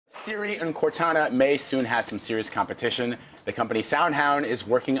Siri and Cortana may soon have some serious competition. The company SoundHound is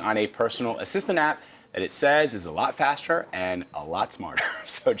working on a personal assistant app that it says is a lot faster and a lot smarter.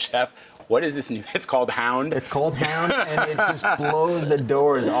 So, Jeff, what is this new? It's called Hound. It's called Hound, and it just blows the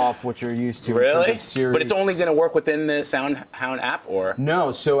doors off what you're used to in Really? terms of Siri. But it's only going to work within the SoundHound app, or?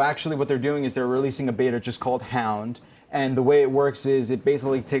 No, so actually what they're doing is they're releasing a beta just called Hound. And the way it works is it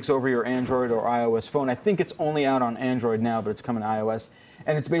basically takes over your Android or iOS phone. I think it's only out on Android now, but it's coming to iOS.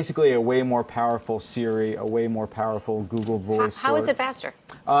 And it's basically a way more powerful Siri, a way more powerful Google Voice. How is it faster?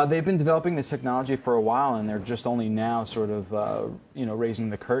 They've been developing this technology for a while, and they're just only now sort of, raising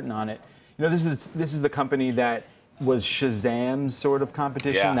the curtain on it. You know, this is the company that was Shazam's sort of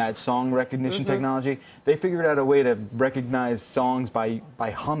competition, that song recognition technology. They figured out a way to recognize songs by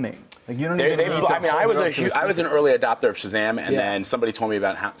humming. Like you don't even need to I was an early adopter of Shazam, and then somebody told me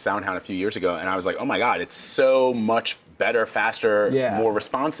about SoundHound a few years ago, and I was like, oh my God, it's so much better, faster, more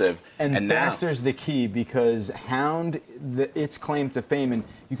responsive. And faster's the key, because Hound, its claim to fame, and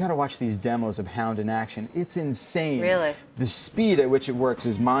you got to watch these demos of Hound in action. It's insane. Really? The speed at which it works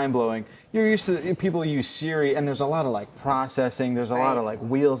is mind-blowing. You're used to, people use Siri, and there's a lot of like processing, there's a lot of like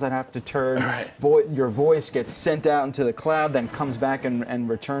wheels that have to turn. Your voice gets sent out into the cloud, then comes back and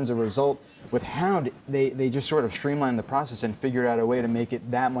returns a result. With Hound, they just sort of streamlined the process and figured out a way to make it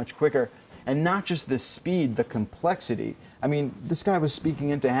that much quicker. And not just the speed, the complexity. I mean, this guy was speaking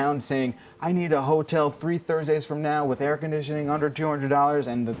into Hound saying, I need a hotel 3 Thursdays from now with air conditioning under $200,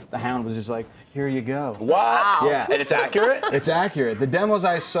 and the Hound was just like, here you go. Wow. Yeah. And it's accurate? It's accurate. The demos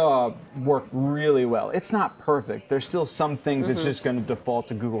I saw work really well. It's not perfect. There's still some things it's just going to default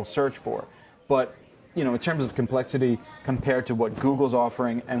to Google search for. But, you know, in terms of complexity compared to what Google's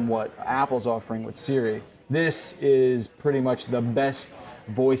offering and what Apple's offering with Siri, this is pretty much the best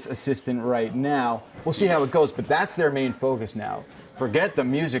voice assistant right now. We'll see how it goes, but that's their main focus now. Forget the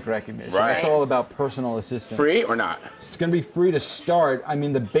music recognition. Right. It's all about personal assistant. Free or not? It's going to be free to start. I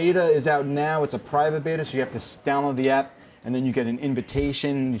mean, the beta is out now. It's a private beta, so you have to download the app, and then you get an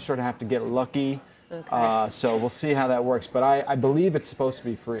invitation. You sort of have to get lucky. Okay. So we'll see how that works, but I believe it's supposed to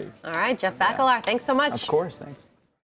be free. All right, Jeff Bakalar, thanks so much. Of course, thanks.